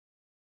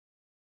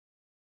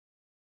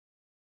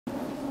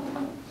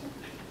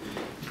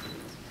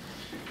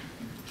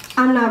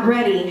"I'm not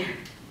ready,"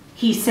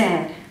 he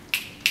said.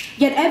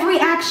 Yet every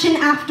action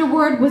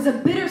afterward was a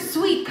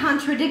bittersweet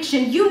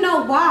contradiction. "You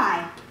know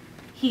why,"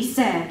 he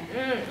said.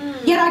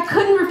 Yet I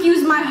couldn't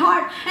refuse my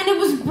heart, and it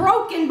was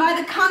broken by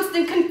the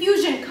constant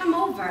confusion. "Come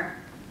over,"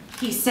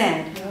 he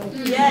said.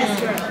 Yes,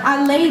 girl.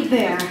 I laid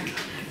there,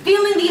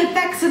 feeling the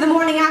effects of the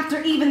morning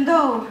after, even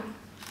though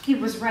he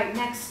was right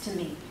next to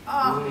me.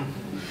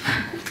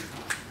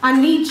 "I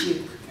need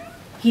you,"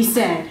 he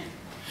said.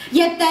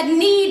 Yet that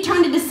need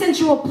turned into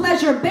sensual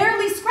pleasure,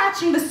 barely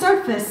scratching the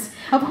surface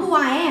of who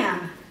I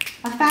am,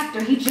 a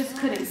factor he just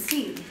couldn't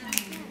see.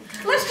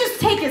 "Let's just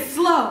take it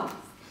slow,"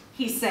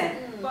 he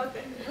said.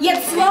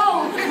 Yet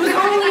slow was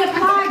only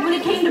applied when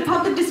it came to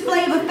public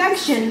display of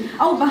affection.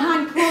 Oh,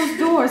 behind closed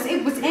doors,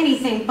 it was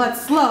anything but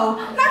slow.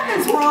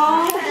 "Nothing's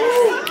wrong,"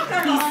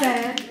 he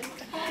said.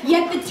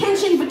 Yet the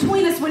tension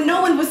between us when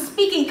no one was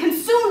speaking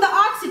consumed the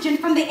oxygen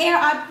from the air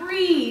I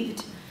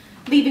breathed,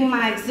 leaving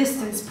my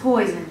existence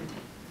poisoned.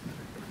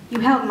 You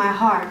held my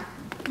heart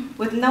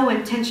with no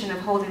intention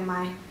of holding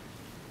my...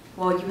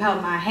 Well, you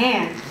held my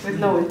hand with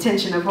no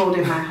intention of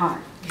holding my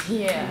heart.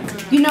 Yeah.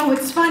 You know,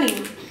 it's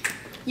funny.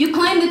 You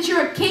claim that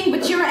you're a king,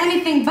 but you're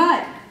anything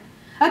but.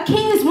 A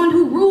king is one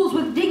who rules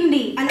with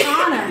dignity and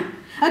honor.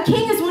 A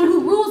king is one who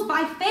rules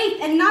by faith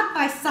and not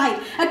by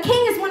sight. A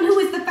king is one who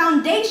is the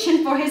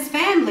foundation for his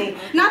family,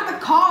 not the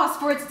cause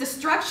for its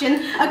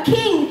destruction. A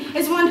king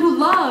is one who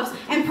loves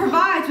and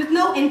provides with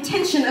no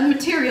intention of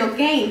material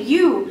gain.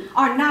 You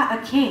are not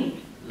a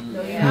king.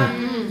 Yeah.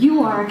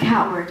 You are a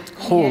coward.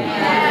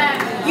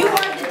 Yeah. You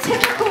are the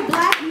typical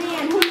black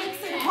man who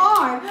makes it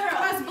hard for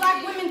us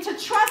black women to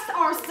trust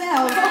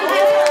ourselves.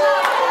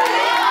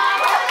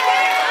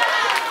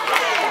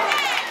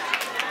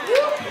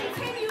 You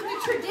continue the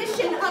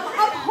tradition of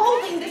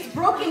upholding this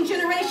broken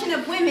generation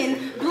of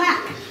women,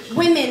 black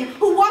women,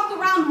 who walk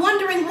around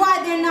wondering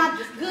why they're not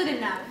good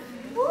enough,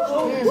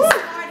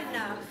 smart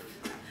enough,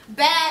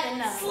 bad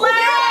enough.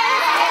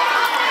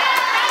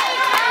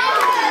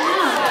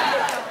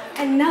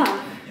 Enough.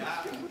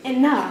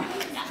 Enough.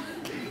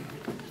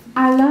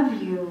 "I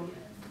love you,"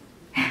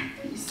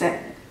 he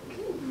said.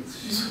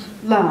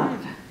 Love.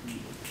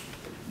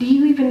 Do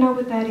you even know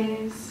what that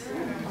is?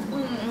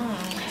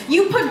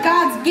 You put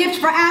God's gift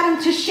for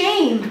Adam to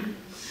shame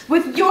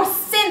with your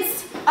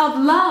sense of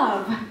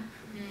love.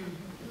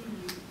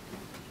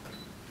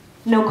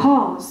 No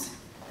calls.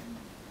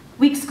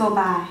 Weeks go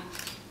by.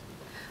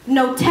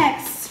 No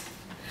texts.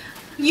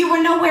 You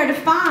were nowhere to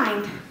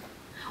find.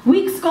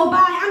 Weeks go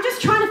by. "I'm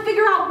just trying to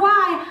figure out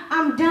why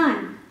I'm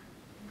done,"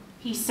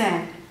 he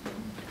said.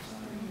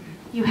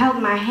 You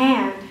held my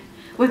hand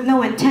with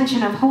no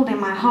intention of holding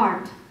my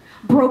heart.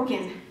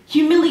 Broken,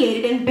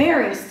 humiliated,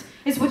 embarrassed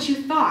is what you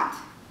thought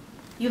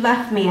you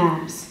left me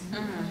as.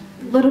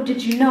 Little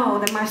did you know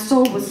that my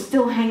soul was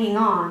still hanging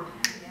on.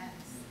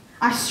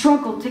 I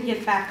struggled to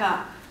get back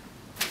up.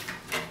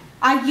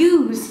 I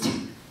used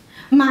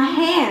my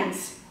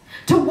hands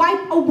to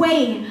wipe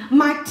away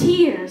my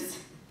tears.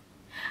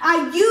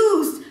 I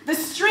used the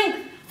strength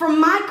from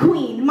my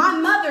queen, my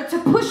mother, to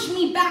push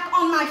me back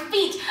on my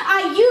feet.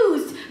 I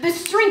used the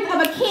strength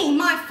of a king,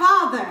 my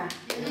father,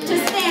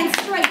 to stand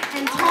straight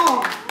and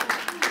tall.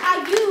 I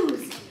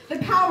used the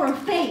power of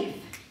faith,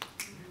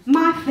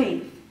 my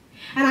faith,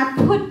 and I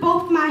put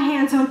both my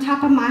hands on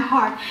top of my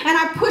heart, and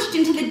I pushed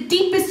into the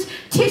deepest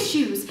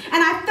tissues,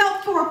 and I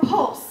felt for a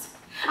pulse.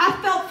 I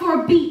felt for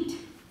a beat.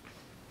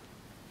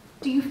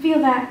 Do you feel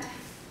that?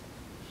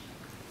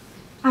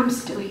 I'm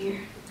still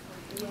here.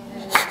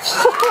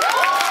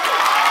 Yeah.